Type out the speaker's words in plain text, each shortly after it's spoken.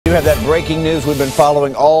You have that breaking news we've been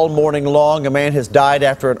following all morning long. A man has died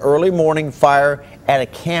after an early morning fire at a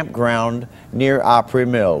campground near Opry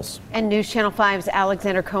Mills. And News Channel 5's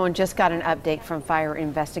Alexander Cohen just got an update from fire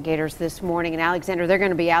investigators this morning. And Alexander, they're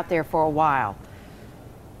going to be out there for a while.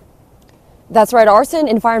 That's right. Arson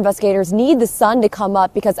and fire investigators need the sun to come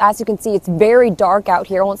up because, as you can see, it's very dark out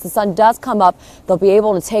here. Once the sun does come up, they'll be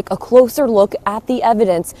able to take a closer look at the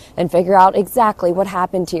evidence and figure out exactly what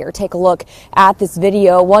happened here. Take a look at this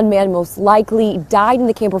video. One man most likely died in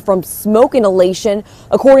the camper from smoke inhalation,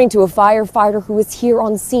 according to a firefighter who was here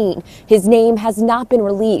on scene. His name has not been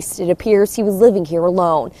released. It appears he was living here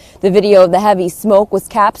alone. The video of the heavy smoke was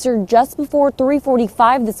captured just before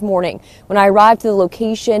 3:45 this morning. When I arrived to the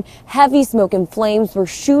location, heavy smoke and flames were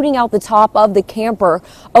shooting out the top of the camper.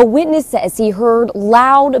 A witness says he heard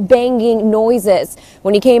loud banging noises.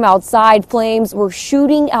 When he came outside, flames were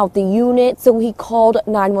shooting out the unit, so he called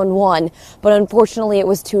 911. But unfortunately, it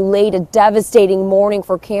was too late. A devastating morning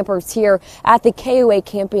for campers here at the KOA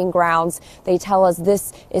camping grounds. They tell us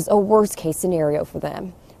this is a worst case scenario for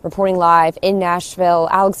them. Reporting live in Nashville,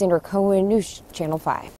 Alexander Cohen, News Channel 5.